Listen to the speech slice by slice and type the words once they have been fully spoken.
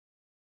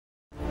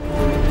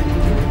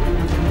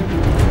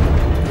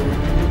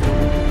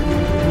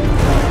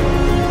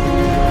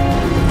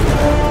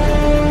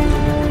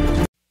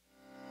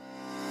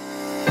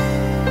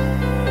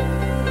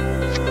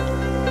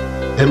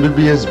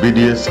MBBS,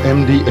 BDS,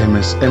 MD,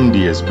 MS,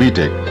 MDS,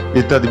 BTech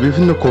ইত্যাদি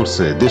বিভিন্ন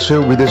কোর্সে দেশে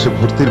ও বিদেশে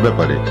ভর্তির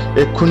ব্যাপারে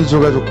এক্ষুনি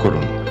যোগাযোগ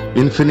করুন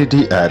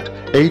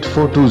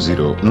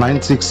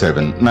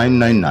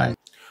infinity@8420967999।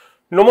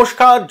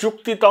 নমস্কার,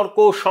 যুক্তি তর্ক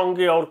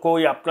সঙ্গে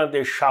অর্কই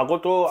আপনাদের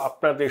স্বাগত।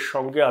 আপনাদের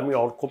সঙ্গে আমি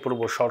অর্কপ্রভ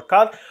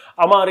সরকার।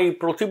 আমার এই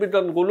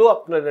প্রতিবেদনগুলো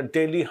আপনারা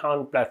ডেইলি হান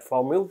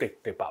প্ল্যাটফর্মেও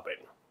দেখতে পাবেন।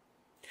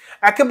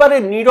 একেবারে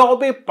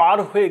নীরবে পার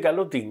হয়ে গেল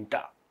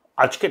দিনটা,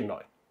 আজকের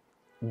নয়,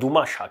 2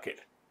 মাস আগের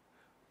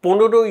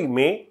 15ই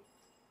মে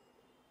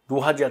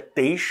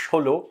 2023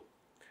 হলো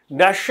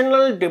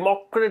ন্যাশনাল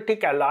ডেমোক্রেটিক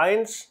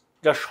অ্যালায়েন্স,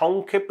 যা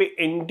সংক্ষেপে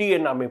এনডিএ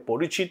নামে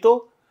পরিচিত,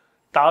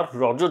 তার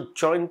রজত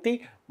জয়ন্তী,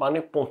 মানে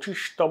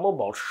 25তম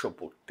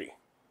বর্ষপূর্তি।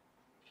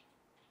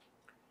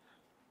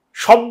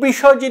 সব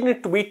বিষয় যিনি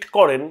টুইট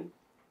করেন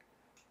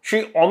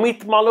সেই অমিত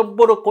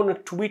মালব্যরও কোনো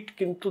টুইট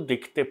কিন্তু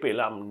দেখতে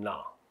পেলাম না।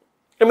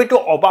 আমি একটু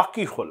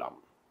অবাকই হলাম।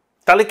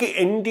 তাহলে কি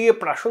এনডিএ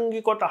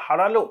প্রাসঙ্গিকতা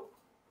হারালো?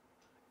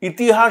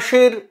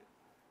 ইতিহাসের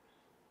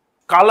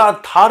কালা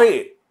ধারে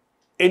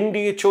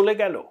এনডিএ চলে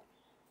গেল?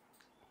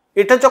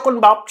 এটা যখন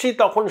ভাবছি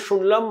তখন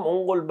শুনলাম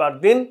মঙ্গলবার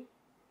দিন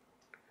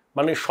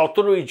মানে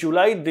 17ই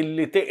জুলাই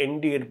দিল্লিতে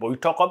এনডিএর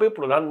বৈঠক হবে,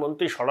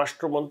 প্রধানমন্ত্রী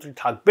স্বরাষ্ট্রমন্ত্রী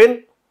থাকবেন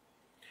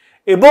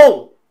এবং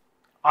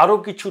আরো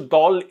কিছু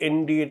দল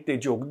এনডিএতে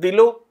যোগ দিল।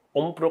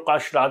 ওম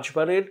প্রকাশ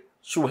রাজভরের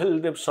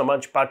সুহেলদেব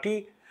সমাজ পার্টি,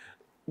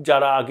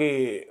 যারা আগে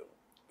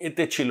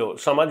এতে ছিল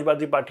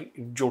সমাজবাদী পার্টি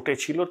জোটে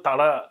ছিল,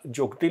 তারা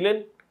যোগ দিলেন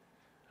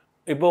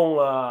এবং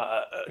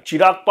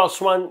চিরাগ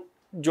পাসওয়ান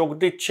যোগ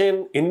দিচ্ছেন।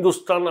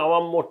 হিন্দুস্তান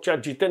আওয়াম মোর্চা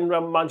জিতেন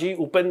রাম মাঝি,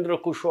 উপেন্দ্র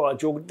কুশওয়া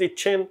যোগ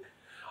দিচ্ছেন।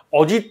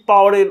 অজিত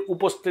পাওয়ারের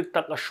উপস্থিত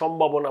থাকার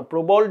সম্ভাবনা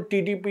প্রবল।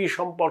 টিডিপি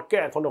সম্পর্কে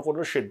এখনো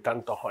কোনো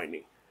সিদ্ধান্ত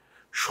হয়নি।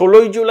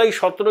 16ই জুলাই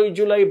 17ই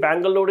জুলাই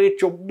ব্যাঙ্গালোরে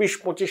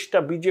 24-25টা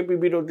বিজেপি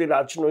বিরোধী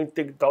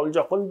রাজনৈতিক দল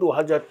যখন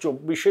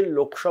 2024-এর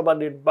লোকসভা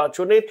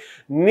নির্বাচনের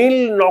নীল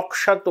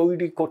নকশা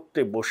তৈরি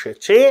করতে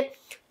বসেছে,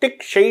 ঠিক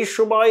সেই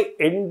সময়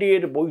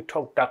এনডিএর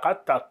বৈঠক ডাকার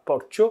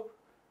তাৎপর্য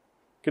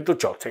কিন্তু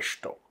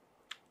যথেষ্ট।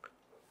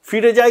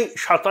 ফিরে যাই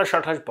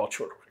 27-28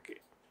 বছর আগে।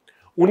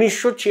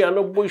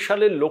 1996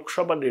 সালের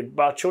লোকসভা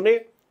নির্বাচনে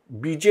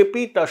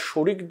বিজেপি তার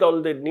শরিক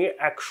দলদের নিয়ে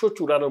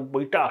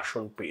 194টা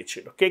আসন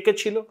পেয়েছিল। কে কে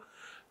ছিল?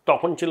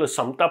 তখন ছিল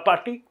সমতা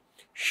পার্টি,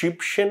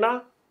 শিবসেনা,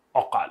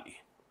 অকালি,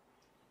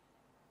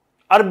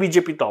 আর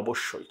বিজেপি তো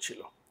অবশ্যই ছিল।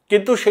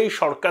 কিন্তু সেই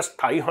সরকার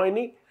স্থায়ী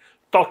হয়নি।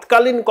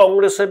 তৎকালীন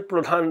কংগ্রেসের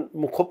প্রধান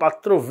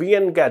মুখপাত্র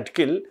VN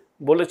গ্যাডগিল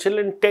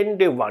বলেছিলেন 10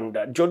 ডে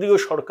ওয়ান্ডার, যদিও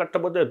সরকারটা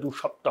বোধহয় 2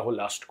 সপ্তাহ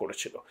লাস্ট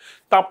করেছিল।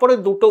 তারপরে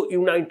দুটো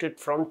ইউনাইটেড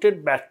ফ্রন্টের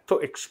ব্যর্থ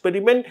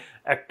এক্সপেরিমেন্ট,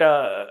 একটা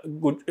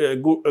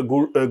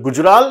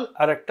গুজরাল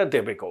আর একটা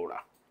দেবেগৌড়া,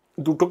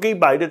 দুটোকেই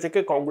বাইরে থেকে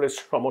কংগ্রেস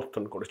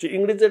সমর্থন করেছে।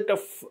 ইংরেজিতে একটা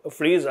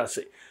ফ্রেজ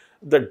আছে,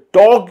 the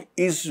dog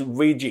is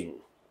waging,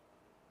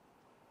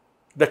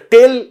 the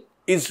tell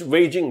is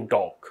waging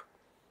dog.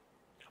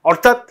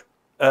 অর্থাৎ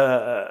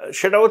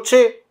সেটা হচ্ছে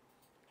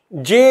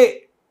যে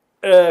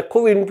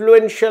খুব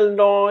ইনফ্লুয়েন্সিয়াল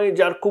নয়,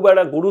 যার খুব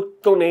একটা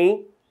গুরুত্ব নেই,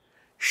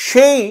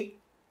 সেই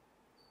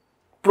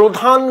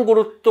প্রধান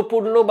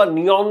গুরুত্বপূর্ণ বা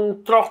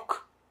নিয়ন্ত্রক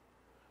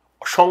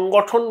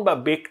সংগঠন বা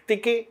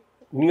ব্যক্তিকে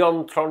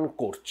নিয়ন্ত্রণ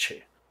করছে।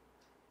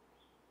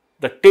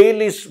 The tell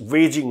is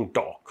waging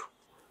dog,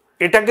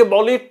 এটাকে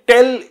বলে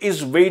টেল is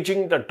waging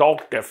the dog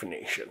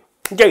definition.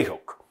 যাই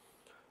হোক,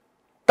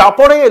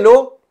 তারপরে এলো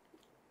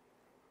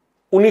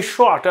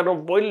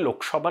 1998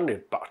 লোকসভা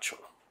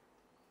নির্বাচন।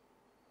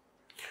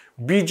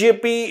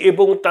 বিজেপি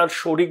এবং তার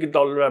শরিক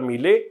দলরা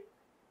মিলে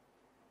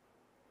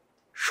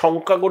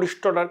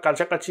সংখ্যাগরিষ্ঠতার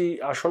কাছাকাছি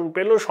আসন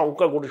পেল,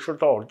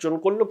 সংখ্যাগরিষ্ঠতা অর্জন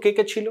করলো। কে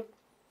কে ছিল?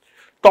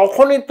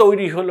 তখনই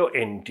তৈরি হলো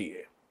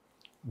এনডিএ।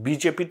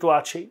 বিজেপি তো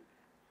আছেই,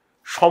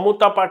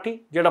 সমতা পার্টি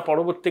যেটা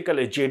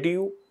পরবর্তীকালে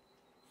জেডিইউ,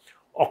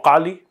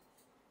 অকালি,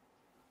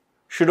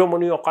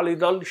 শিরোমণি অকালি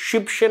দল,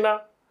 শিবসেনা,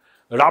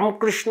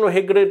 রামকৃষ্ণ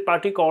হেগড়ের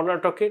পার্টি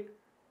কর্ণাটকের,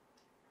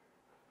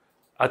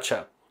 আচ্ছা,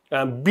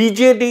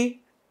 বিজেডি,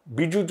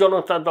 বিজু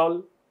জনতা দল,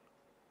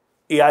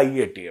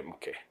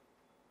 এআইএডিএমকে।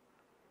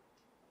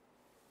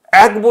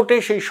 এক ভোটে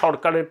সেই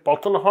সরকারের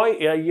পতন হয়।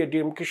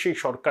 এআইএডিএমকে সেই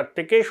সরকার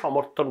থেকে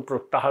সমর্থন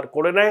প্রত্যাহার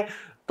করে নেয়।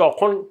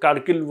 তখন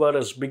কার্গিল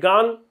ওয়ারস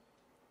বিগান।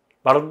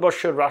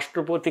 ভারতবর্ষের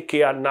রাষ্ট্রপতি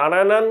KR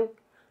নারায়ণন,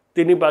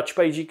 তিনি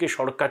বাজপেয়ীজিকে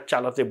সরকার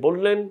চালাতে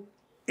বললেন।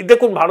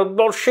 দেখুন,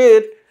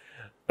 ভারতবর্ষের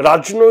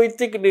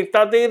রাজনৈতিক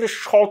নেতাদের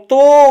শত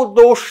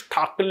দোষ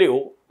থাকলেও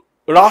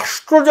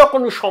রাষ্ট্র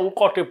যখন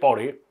সংকটে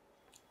পড়ে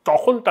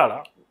তখন তারা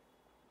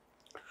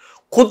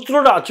ক্ষুদ্র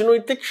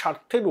রাজনৈতিক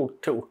স্বার্থের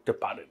ঊর্ধ্বে উঠতে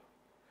পারেন।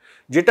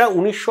 যেটা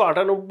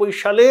 1998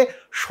 সালে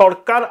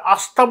সরকার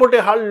আস্থা ভোটে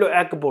হারলো,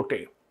 এক ভোটে।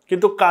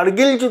 কিন্তু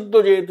কার্গিল যুদ্ধ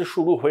যেহেতু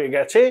শুরু হয়ে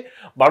গেছে,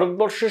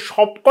 ভারতবর্ষের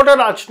সবকটা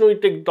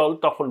রাজনৈতিক দল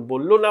তখন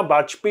বলল, না,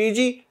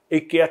 বাজপেয়ীজি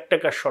এই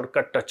কেয়ারটেকার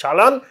সরকারটা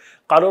চালান,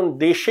 কারণ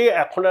দেশে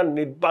এখন আর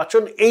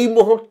নির্বাচন এই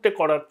মুহূর্তে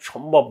করা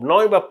সম্ভব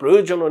নয় বা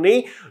প্রয়োজনও নেই।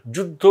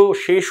 যুদ্ধ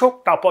শেষ হোক,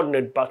 তারপর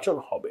নির্বাচন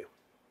হবে।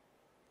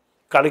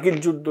 কার্গিল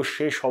যুদ্ধ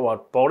শেষ হওয়ার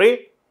পরে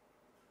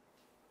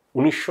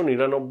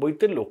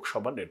 1999-তে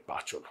লোকসভা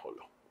নির্বাচন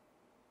হলো।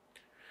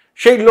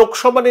 সেই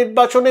লোকসভা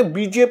নির্বাচনে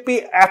বিজেপি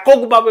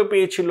এককভাবে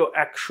পেয়েছিল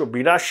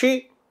 182,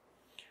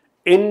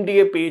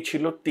 এনডিএ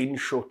পেয়েছিল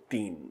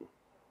 303।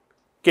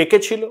 কে কে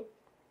ছিল?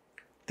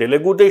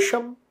 তেলেগু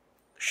দেশম,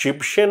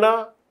 শিবসেনা,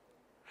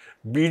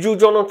 বিজু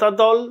জনতা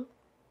দল,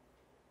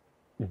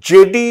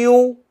 জেডিইউ,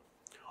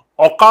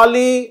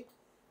 অকালি,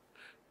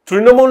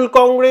 তৃণমূল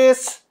কংগ্রেস,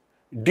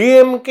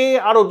 ডিএমকে,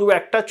 আরো দু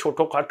একটা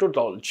ছোটখাটো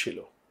দল ছিল।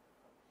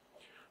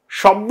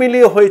 সব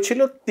মিলিয়ে হয়েছিল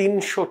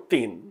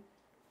 303।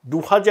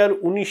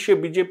 2019-এ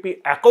বিজেপি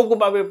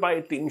এককভাবে পায়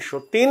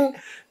 303,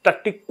 তার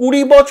ঠিক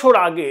 20 বছর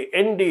আগে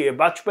এনডিএ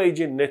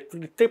বাজপেয়ীজির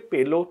নেতৃত্বে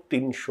পেল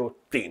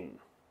 303।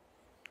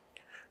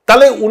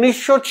 তাহলে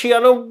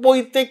 1996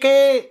 থেকে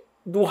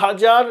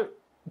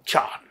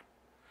 2004,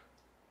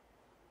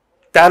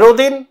 13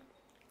 দিন,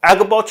 1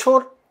 বছর,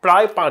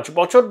 প্রায় 5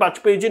 বছর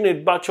বাজপেয়ীজি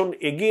নির্বাচন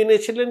এগিয়ে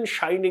এনেছিলেন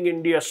শাইনিং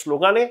ইন্ডিয়া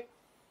স্লোগানে,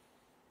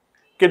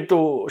 কিন্তু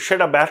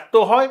সেটা ব্যর্থ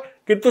হয়।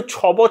 কিন্তু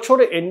 6 বছর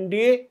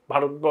এনডিএ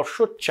ভারতবর্ষ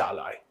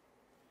চালায়।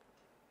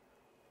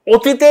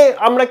 অতীতে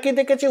আমরা কি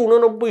দেখেছি?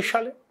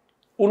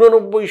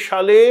 89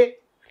 সালে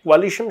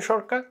কোয়ালিশন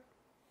সরকার,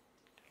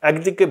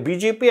 একদিকে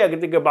বিজেপি,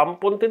 একদিকে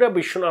বামপন্থীরা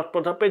বিশ্বনাথ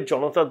প্রতাপের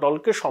জনতা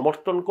দলকে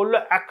সমর্থন করলো।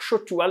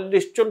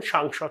 144 জন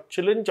সাংসদ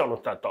ছিলেন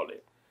জনতা দলে।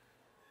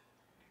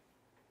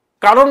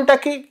 কারণটা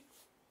কি?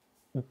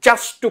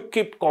 Just to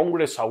keep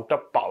Congress out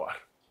of power,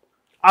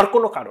 আর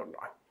কোনো কারণ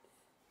নয়।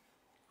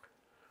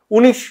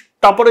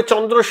 তারপরে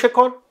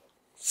চন্দ্রশেখর,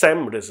 সেম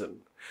রিজন।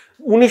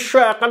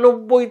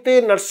 1991-তে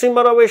নরসিংহ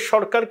রাওয়ের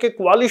সরকারকে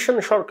কোয়ালিশন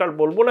সরকার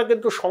বলবো না,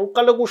 কিন্তু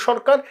সংখ্যালঘু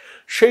সরকার,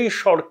 সেই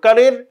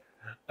সরকারের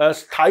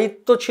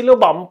স্থায়িত্ব ছিল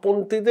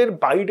বামপন্থীদের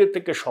বাইরে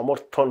থেকে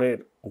সমর্থনের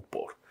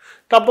উপর।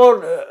 তারপর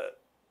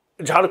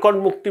ঝাড়খণ্ড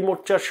মুক্তি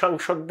মোর্চার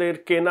সাংসদদের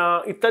কেনা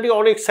ইত্যাদি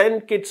অনেক সেন্ট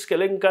কিটস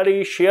কেলেঙ্কারি,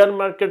 শেয়ার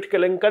মার্কেট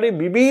কেলেঙ্কারি,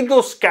 বিবিধ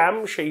স্ক্যাম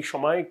সেই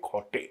সময়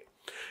ঘটে,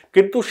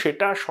 কিন্তু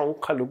সেটা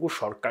সংখ্যালঘু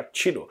সরকার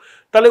ছিল।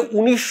 তাহলে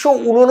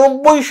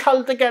 1989 সাল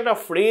থেকে একটা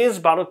ফ্রেজ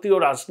ভারতীয়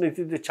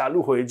রাজনীতিতে চালু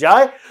হয়ে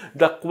যায়,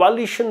 the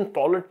coalition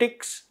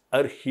politics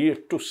R here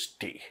to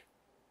stay.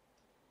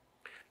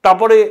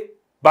 তারপরে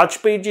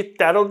বাজপেয়ীজির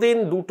 13 দিন,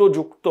 দুটো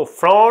যুক্ত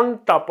ফ্রন্ট,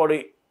 তারপরে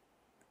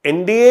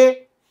এনডিএ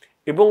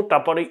এবং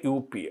তারপরে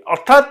ইউপি,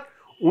 অর্থাৎ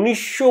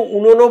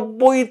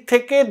 1989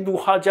 থেকে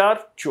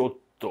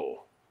 2014,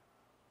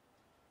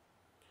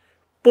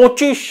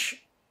 25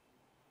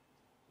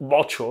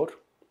 বছর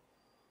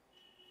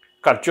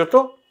কার্যত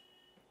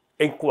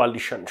এই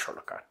কোয়ালিশন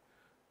সরকার।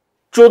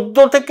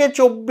 14 থেকে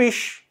 24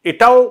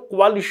 এটাও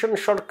কোয়ালিশন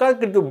সরকার,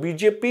 কিন্তু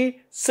বিজেপি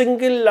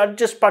সিঙ্গেল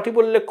লার্জেস্ট পার্টি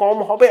বললে কম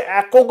হবে,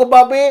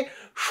 এককভাবে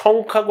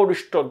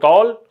সংখ্যাগরিষ্ঠ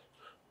দল,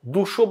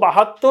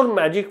 272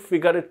 ম্যাজিক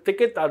ফিগারের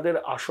থেকে তাদের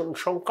আসন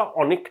সংখ্যা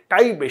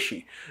অনেকটাই বেশি।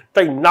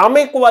 তাই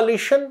নামে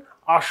কোয়ালিশন,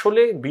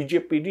 আসলে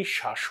বিজেপিরই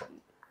শাসন।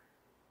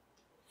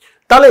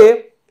 তাহলে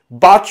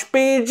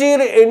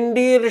বাজপেয়ীজির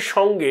এনডিএর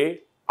সঙ্গে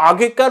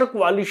আগেকার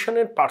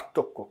কোয়ালিশনের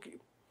পার্থক্য কি?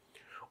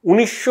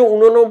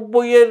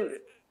 1989-এর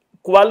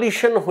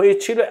কোয়ালিশন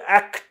হয়েছিল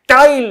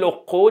একটাই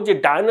লক্ষ্য, যে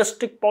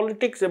ডায়নাস্টিক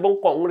পলিটিক্স এবং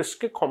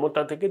কংগ্রেসকে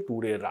ক্ষমতা থেকে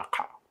দূরে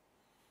রাখা।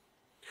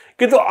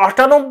 কিন্তু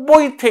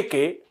 98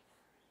 থেকে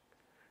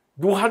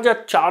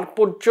 2004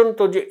 পর্যন্ত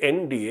যে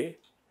এনডিএ,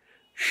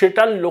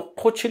 সেটার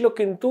লক্ষ্য ছিল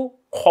কিন্তু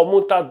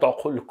ক্ষমতা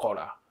দখল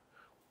করা,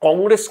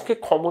 কংগ্রেসকে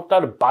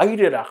ক্ষমতার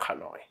বাইরে রাখা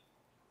নয়।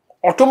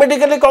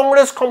 অটোমেটিক্যালি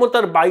কংগ্রেস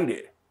ক্ষমতার বাইরে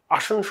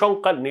আসন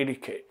সংখ্যার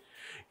নিরিখে,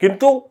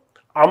 কিন্তু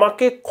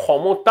আমাকে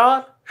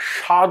ক্ষমতার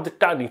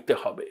স্বাদটা নিতে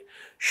হবে,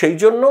 সেই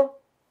জন্য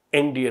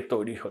এনডিএ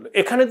তৈরি হলো।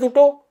 এখানে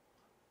দুটো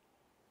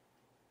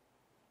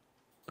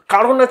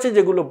কারণ আছে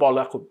যেগুলো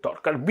বলা খুব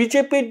দরকার।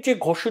 বিজেপির যে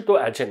ঘোষিত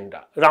এজেন্ডা,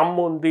 রাম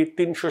মন্দির,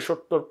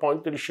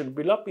 370-35-এর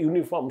বিলাপ,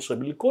 ইউনিফর্ম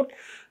সিভিল কোড,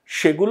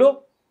 সেগুলো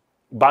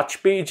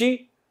বাজপেয়ীজি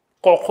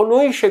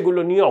কখনোই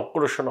সেগুলো নিয়ে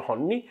অগ্রসর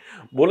হননি।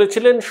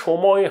 বলেছিলেন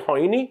সময়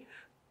হয়নি,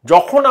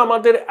 যখন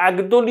আমাদের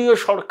একদলীয়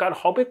সরকার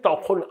হবে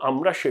তখন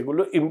আমরা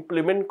সেগুলো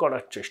ইমপ্লিমেন্ট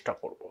করার চেষ্টা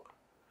করব।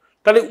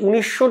 তাহলে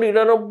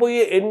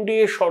 1999-এ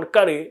এনডিএ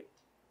সরকারে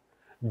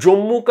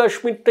জম্মু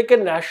কাশ্মীর থেকে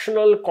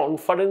ন্যাশনাল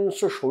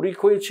কনফারেন্সও শরিক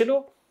হয়েছিল,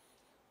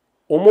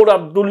 ওমর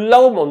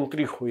আবদুল্লাহ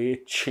মন্ত্রী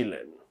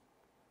হয়েছিলেন।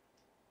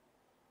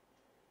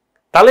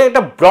 তাহলে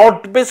এটা ব্রড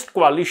বেসড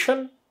কোয়ালিশন।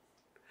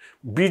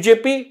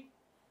 বিজেপি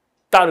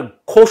তার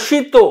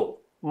ঘোষিত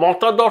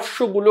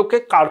মতাদর্শগুলোকে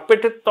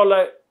কার্পেটের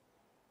তলায়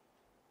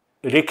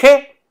রেখে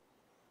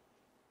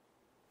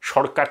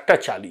সরকারটা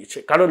চালিয়েছে,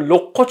 কারণ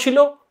লক্ষ্য ছিল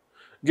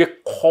যে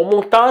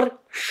ক্ষমতার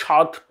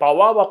স্বাদ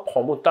পাওয়া বা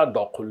ক্ষমতা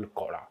দখল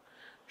করা।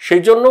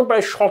 সেই জন্য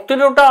প্রায়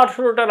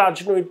 17-18টা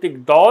রাজনৈতিক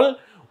দল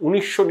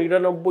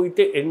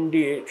 1999-তে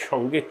এনডিএ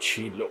সঙ্গে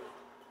ছিল।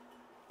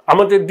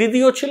 আমাদের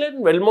দিদিও ছিলেন,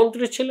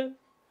 রেলমন্ত্রী ছিলেন,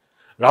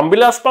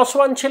 রামবিলাস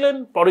পাসওয়ান ছিলেন,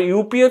 পরে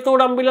ইউপিএতেও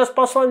রামবিলাস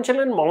পাসওয়ান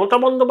ছিলেন, মমতা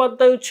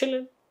বন্দ্যোপাধ্যায়ও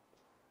ছিলেন।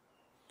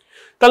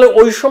 তাহলে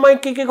ওই সময়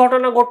কি কি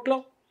ঘটনা ঘটল?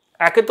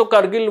 একে তো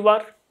কার্গিল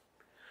ওয়ার,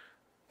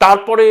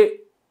 তারপরে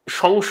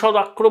সংসদ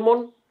আক্রমণ,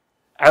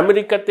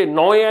 আমেরিকাতে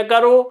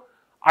 9/11,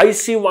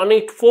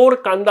 IC-184,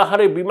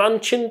 কান্দাহারে বিমান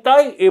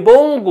ছিনতাই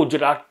এবং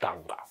গুজরাট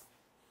দাঙ্গা।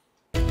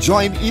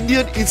 Join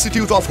Indian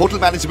Institute of Hotel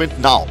Management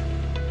now.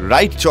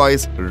 Right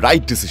choice,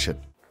 right decision.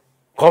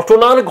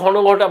 ঘটনার ঘন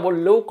ঘটা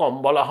বললেও কম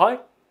বলা হয়,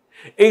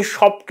 এই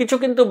সব কিছু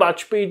কিন্তু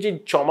বাজপেয়ীজির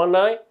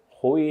জমানায়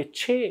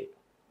হয়েছে।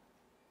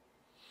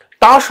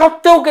 তা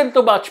সত্ত্বেও কিন্তু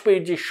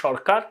বাজপেয়ীজির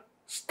সরকার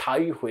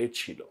স্থায়ী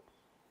হয়েছিল।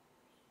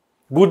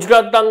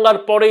 গুজরাট দাঙ্গার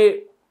পরে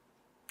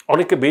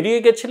অনেকে বেরিয়ে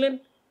গেছিলেন,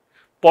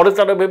 পরে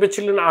তারা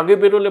ভেবেছিলেন আগে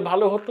বেরোলে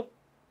ভালো হতো,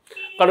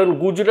 কারণ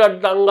গুজরাট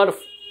দাঙ্গার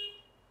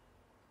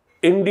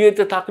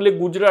এনডিএতে থাকলে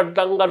গুজরাট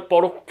দাঙ্গার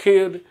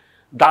পরোক্ষের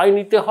দায়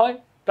নিতে হয়,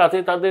 তাতে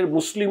তাদের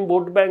মুসলিম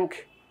ভোট ব্যাংক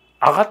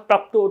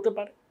আঘাতপ্রাপ্ত হতে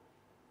পারে।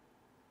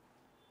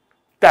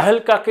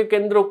 তেহেলকাকে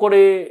কেন্দ্র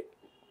করে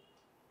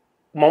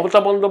মমতা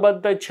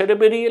বন্দ্যোপাধ্যায় ছেড়ে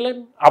বেরিয়ে এলেন,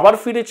 আবার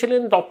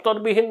ফিরেছিলেন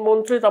দপ্তরবিহীন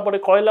মন্ত্রী, তারপরে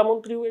কয়লা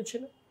মন্ত্রী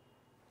হয়েছিলেন,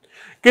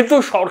 কিন্তু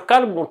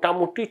সরকার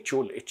মোটামুটি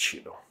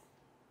চলেছিল।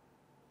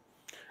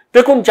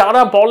 দেখুন,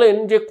 যারা বলেন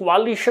যে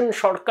কোয়ালিশন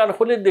সরকার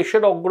হলে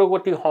দেশের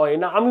অগ্রগতি হয়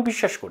না, আমি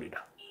বিশ্বাস করি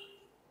না।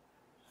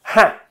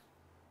 হ্যাঁ,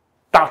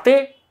 তাতে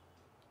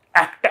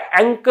একটা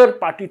অ্যাঙ্কার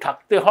পার্টি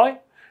থাকতে হয়,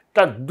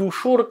 তার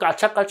 200-র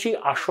কাছাকাছি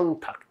আসন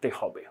থাকতে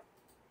হবে।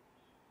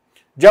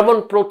 যেমন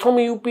প্রথম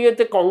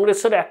ইউপিএতে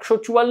কংগ্রেসের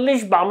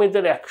 144,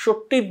 বামেদের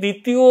 61,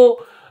 দ্বিতীয়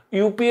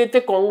ইউপিএতে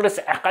কংগ্রেস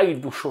একাই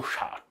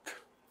 207,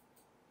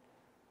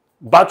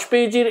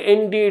 বাজপেয়ীজির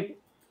এনডিএ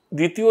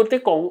দ্বিতীয়তে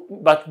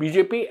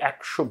বিজেপি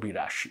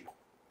 182।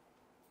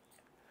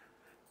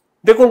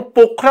 দেখুন,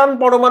 পোখরান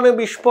পরমাণু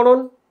বিস্ফোরণ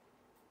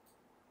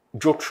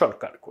জোট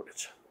সরকার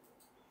করেছে।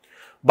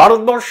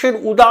 ভারতবর্ষের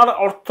উদার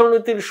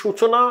অর্থনীতির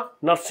সূচনা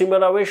নরসিংহ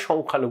রাওয়ের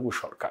সংখ্যালঘু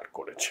সরকার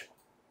করেছে।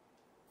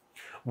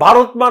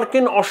 ভারত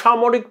মার্কিন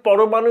অসামরিক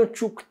পরমাণু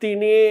চুক্তি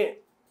নিয়ে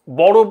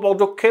বড়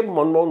পদক্ষেপ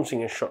মনমোহন সিং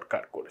এর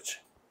সরকার করেছে।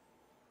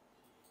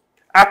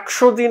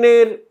 100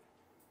 দিনের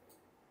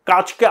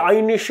কাজকে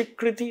আইনি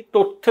স্বীকৃতি,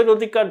 তথ্যের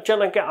অধিকার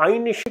জানাকে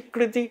আইনি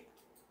স্বীকৃতি,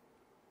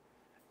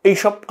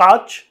 এইসব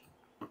কাজ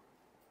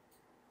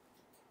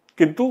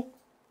কিন্তু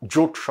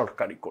জোট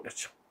সরকারই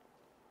করেছে।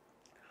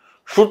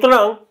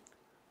 সুতরাং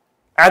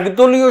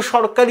একদলীয়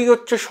সরকারই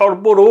হচ্ছে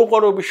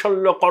সর্বরোগর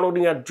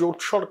বিশল্যকরণী, আর জোট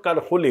সরকার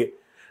হলে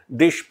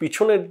দেশ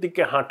পিছনের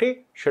দিকে হাঁটে,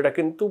 সেটা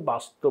কিন্তু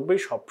বাস্তবে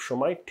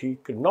সবসময় ঠিক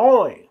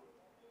নয়।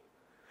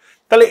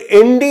 তাহলে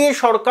এনডিএ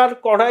সরকার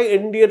করায়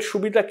এনডিএর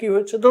সুবিধা কি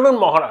হয়েছে? ধরুন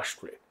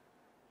মহারাষ্ট্রে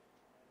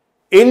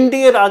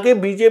এনডিএর আগে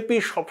বিজেপি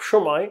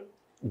সবসময়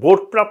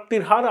ভোট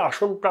প্রাপ্তির হার,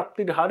 আসন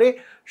প্রাপ্তির হারে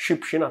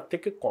শিবসেনার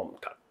থেকে কম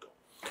থাকতো,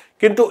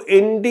 কিন্তু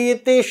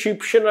এনডিএতে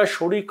শিবসেনা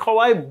শরিক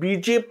হওয়ায়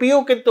বিজেপিও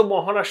কিন্তু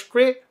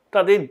মহারাষ্ট্রে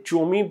তাদের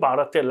জমি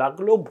বাড়াতে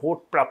লাগলো, ভোট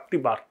প্রাপ্তি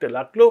বাড়তে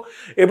লাগলো,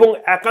 এবং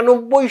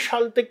 91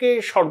 সাল থেকে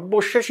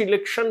সর্বশেষ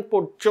ইলেকশন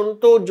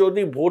পর্যন্ত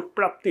যদি ভোট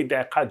প্রাপ্তি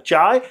দেখা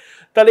যায়,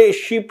 তাহলে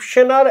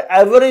শিবসেনার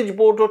অ্যাভারেজ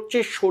ভোট হচ্ছে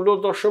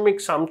 16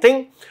 সামথিং,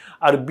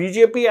 আর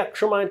বিজেপি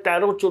একসময়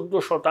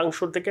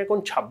 13-14% থেকে এখন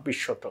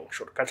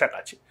 26%-র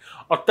কাছাকাছি।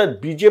 অর্থাৎ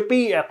বিজেপি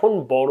এখন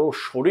বড়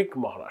শরিক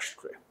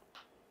মহারাষ্ট্রে।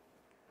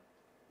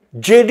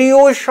 জেডিইউ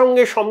এর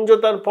সঙ্গে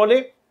সমঝোতার ফলে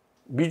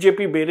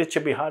বিজেপি বেড়েছে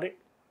বিহারে,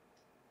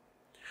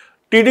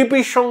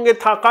 টিডিপির সঙ্গে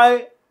থাকায়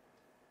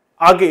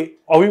আগে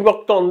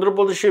অবিভক্ত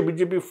অন্ধ্রপ্রদেশে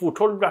বিজেপি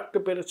ফুটহোল্ড রাখতে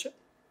পেরেছে।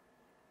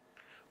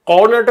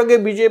 কর্ণাটকে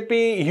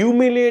বিজেপি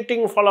হিউমিলিয়েটিং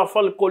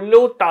ফলাফল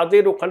করলেও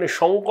তাদের ওখানে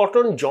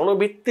সংগঠন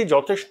জনভিত্তি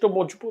যথেষ্ট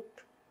মজবুত।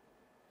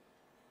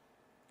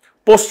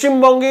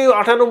 পশ্চিমবঙ্গে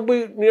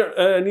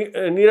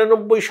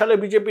 98-99 সালে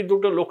বিজেপি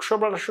 2টো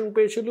লোকসভার আসন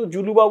পেয়েছিল,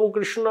 জুলুবাবু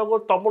কৃষ্ণনগর,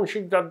 তপন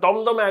সিকদার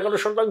দমদমে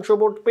 11%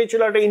 ভোট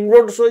পেয়েছিল, একটা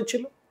ইনরোডস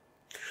হয়েছিল।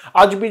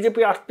 আজ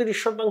বিজেপি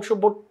 38%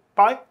 ভোট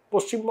পায়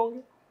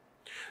পশ্চিমবঙ্গে।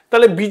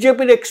 তাহলে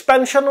বিজেপির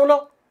এক্সপ্যানশন হলো,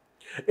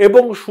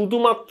 এবং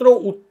শুধুমাত্র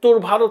উত্তর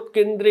ভারত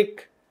কেন্দ্রিক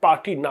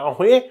পার্টি না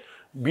হয়ে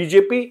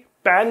বিজেপি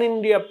প্যান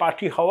ইন্ডিয়া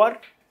পার্টি হওয়ার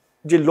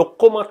যে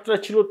লক্ষ্যমাত্রা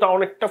ছিল তা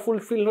অনেকটা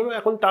ফুলফিল হলো।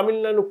 এখন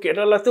তামিলনাড়ু,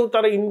 কেরালাতেও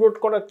তারা ইনরোড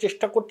করার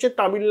চেষ্টা করছে,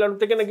 তামিলনাড়ু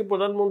থেকে নাকি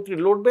প্রধানমন্ত্রী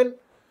লড়বেন,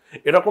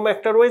 এরকম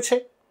একটা রয়েছে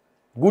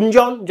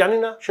গুঞ্জন, জানি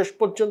না শেষ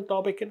পর্যন্ত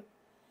হবে কিনা।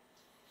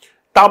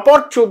 তারপর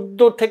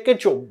 14 থেকে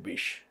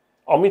 24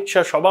 অমিত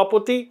শাহ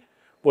সভাপতি,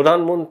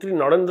 প্রধানমন্ত্রী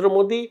নরেন্দ্র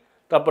মোদী,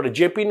 তারপরে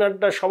জেপি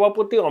নাড্ডা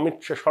সভাপতি, অমিত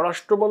শাহ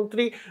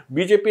স্বরাষ্ট্রমন্ত্রী।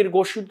 বিজেপির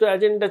ঘোষিত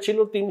এজেন্ডা ছিল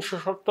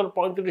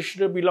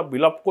 370-35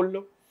 বিলাপ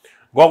করলো।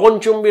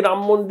 গগনচুম্বী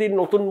রাম মন্দির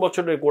নতুন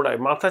বছরের গোড়ায়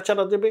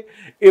মাথাচাড়া দেবে,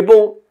 এবং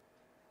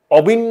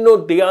অভিন্ন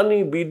দেয়ানি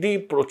বিধি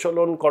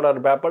প্রচলন করার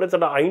ব্যাপারে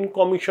তারা আইন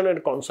কমিশনের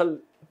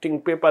কনসাল্টিং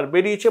পেপার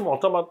বেরিয়েছে,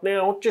 মতামত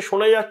নেওয়া হচ্ছে।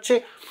 শোনা যাচ্ছে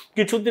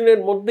কিছুদিনের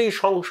মধ্যেই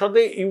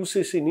সংসদে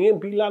ইউসিসি নিয়ে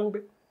বিল আনবে।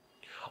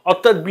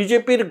 অর্থাৎ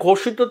বিজেপির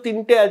ঘোষিত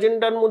 3টে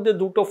এজেন্ডার মধ্যে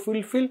 2টো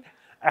ফুলফিল,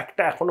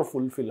 একটা এখনো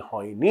ফুলফিল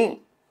হয়নি।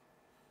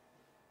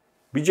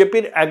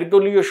 বিজেপির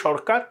একদলীয়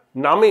সরকার,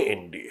 নামে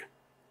এনডিএ।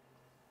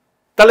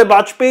 তাহলে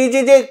বাজপেয়ী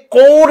যে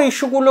কোর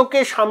ইস্যুগুলোকে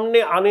সামনে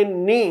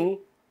আনেননি,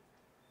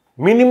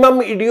 মিনিমাম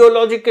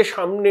ইডিওলজিকে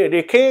সামনে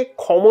রেখে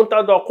ক্ষমতা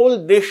দখল,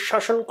 দেশ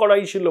শাসন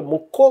করাই ছিল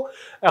মুখ্য।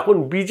 এখন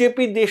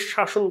বিজেপি দেশ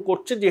শাসন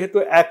করছে, যেহেতু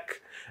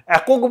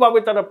এককভাবে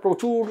তারা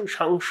প্রচুর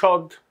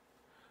সাংসদ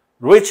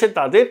রয়েছে,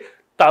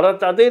 তারা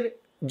তাদের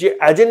যে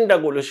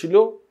এজেন্ডাগুলো ছিল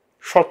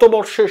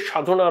শতবর্ষের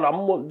সাধনা রাম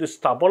মন্দির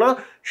স্থাপনা,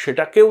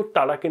 সেটাকেও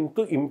তারা কিন্তু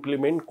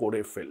ইমপ্লিমেন্ট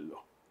করে ফেললো।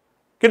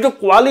 কিন্তু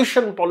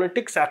কোয়ালিশন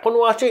পলিটিক্স এখনো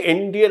আছে,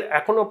 এনডিএর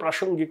এখনো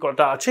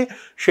প্রাসঙ্গিকতা আছে।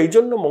 সেই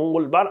জন্য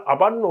মঙ্গলবার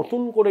আবার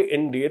নতুন করে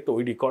এনডিএ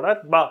তৈরি করার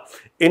বা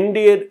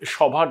এনডিএর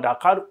সভা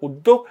ডাকার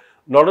উদ্যোগ।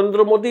 নরেন্দ্র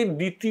মোদীর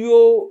দ্বিতীয়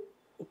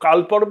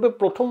কালপর্বে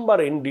প্রথমবার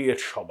এনডিএর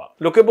সভা।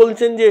 লোকে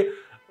বলছেন যে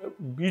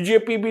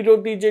বিজেপি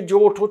বিরোধী যে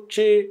জোট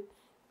হচ্ছে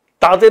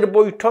তাদের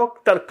বৈঠক,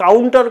 তার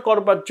কাউন্টার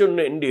করবার জন্য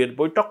এনডিএর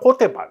বৈঠক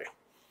হতে পারে,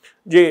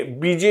 যে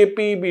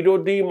বিজেপি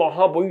বিরোধী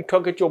মহা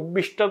বৈঠকে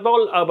 24টা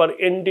দল, আবার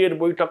এনডিএর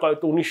বৈঠক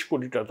হয়তো 19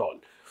 কোটিটা দল।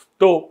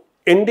 তো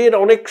এনডিএর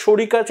অনেক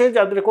শরিক আছে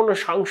যাদের কোনো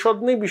সাংসদ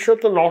নেই,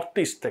 বিশেষত নর্থ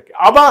ইস্ট থেকে।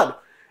 আবার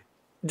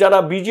যারা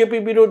বিজেপি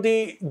বিরোধী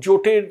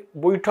জোটের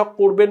বৈঠক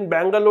করবেন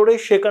ব্যাঙ্গালোরে,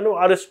 সেখানেও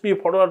আরএসপি,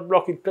 ফরওয়ার্ড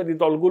ব্লক ইত্যাদি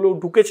দলগুলো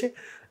ঢুকেছে,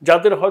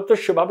 যাদের হয়তো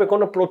সেভাবে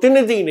কোনো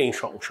প্রতিনিধি নেই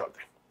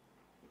সংসদে।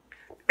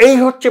 এই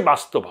হচ্ছে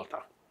বাস্তবতা।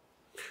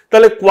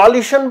 তাহলে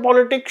কোয়ালিশন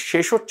পলিটিক্স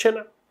শেষ হচ্ছে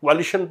না,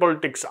 কোয়ালিশন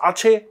পলিটিক্স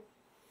আছে।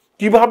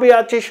 কিভাবে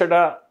আছে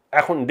সেটা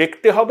এখন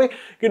দেখতে হবে।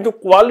 কিন্তু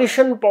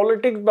কোয়ালিশন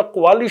পলিটিক্স বা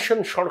কোয়ালিশন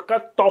সরকার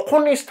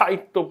তখনই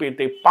স্থায়িত্ব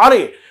পেতে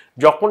পারে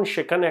যখন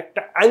সেখানে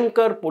একটা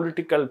অ্যাঙ্কার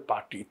পলিটিক্যাল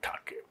পার্টি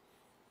থাকে।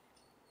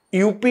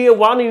 ইউপিএ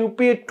 1,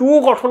 ইউপিএ 2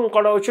 গঠন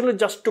করা হয়েছিল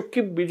just to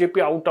keep BJP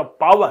out of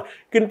power,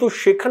 কিন্তু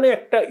সেখানে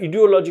একটা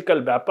ইডিওলজিক্যাল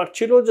ব্যাপার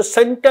ছিল যে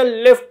সেন্টার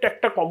লেফট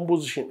একটা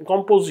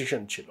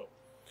কম্পোজিশন ছিল,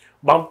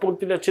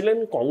 বামপন্থীরা ছিলেন,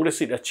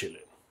 কংগ্রেসিরা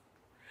ছিলেন,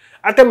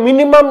 একটা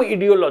মিনিমাম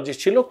ইডিওলজি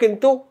ছিল,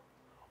 কিন্তু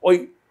ওই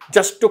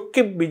just to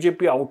keep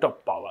BJP out of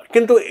power.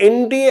 কিন্তু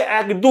এনডিএ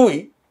 1-2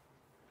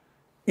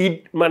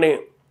 মানে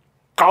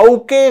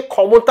কাউকে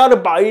ক্ষমতার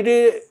বাইরে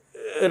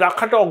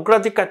রাখাটা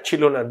অগ্রাধিকার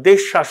ছিল না, দেশ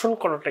শাসন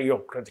করাটাই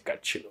অগ্রাধিকার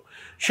ছিল।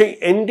 সেই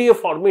এনডিএ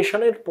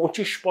ফরমেশনের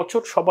 25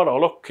 বছর সবার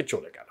অলক্ষ্যে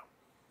চলে গেল,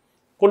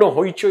 কোনো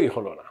হইচই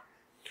হলো না।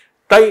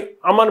 তাই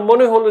আমার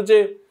মনে হলো যে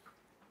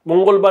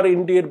মঙ্গলবার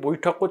এনডিএর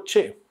বৈঠক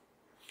হচ্ছে,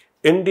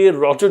 এনডিএর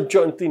রজত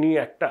জয়ন্তী নিয়ে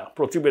একটা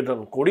প্রতিবেদন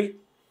করি,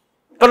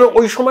 কারণ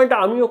ওই সময়টা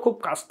আমিও খুব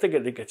কাছ থেকে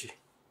দেখেছি।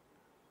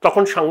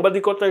 তখন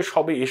সাংবাদিকতায়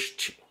সবে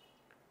এসছি,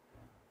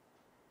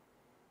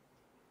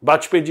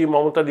 বাজপেয়ী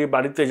মমতাদি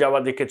বাড়িতে যাওয়া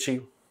দেখেছি,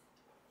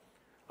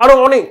 আরো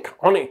অনেক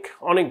অনেক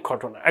অনেক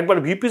ঘটনা। একবার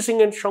ভিপি সিং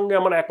এর সঙ্গে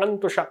আমার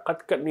একান্ত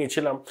সাক্ষাৎকার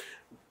নিয়েছিলাম,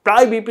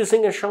 প্রায় ভিপি সিং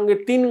এর সঙ্গে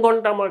 3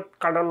 ঘন্টা আমার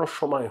কাটানোর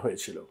সময়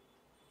হয়েছিল।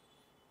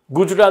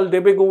 গুজরাল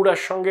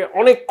দেবেগৌড়ার সঙ্গে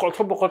অনেক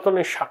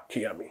কথোপকথনের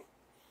সাক্ষী আমি।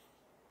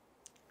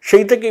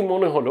 সেই থেকেই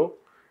মনে হলো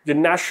যে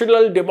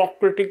ন্যাশনাল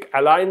ডেমোক্রেটিক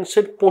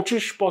অ্যালায়েন্সের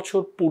 25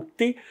 বছর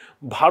পূর্তি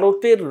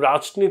ভারতের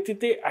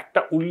রাজনীতিতে একটা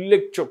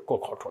উল্লেখযোগ্য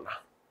ঘটনা,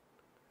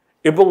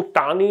 এবং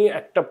তা নিয়ে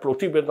একটা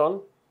প্রতিবেদন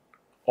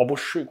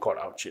অবশ্যই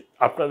করা উচিত।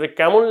 আপনাদের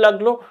কেমন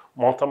লাগলো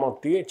মতামত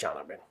দিয়ে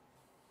জানাবেন।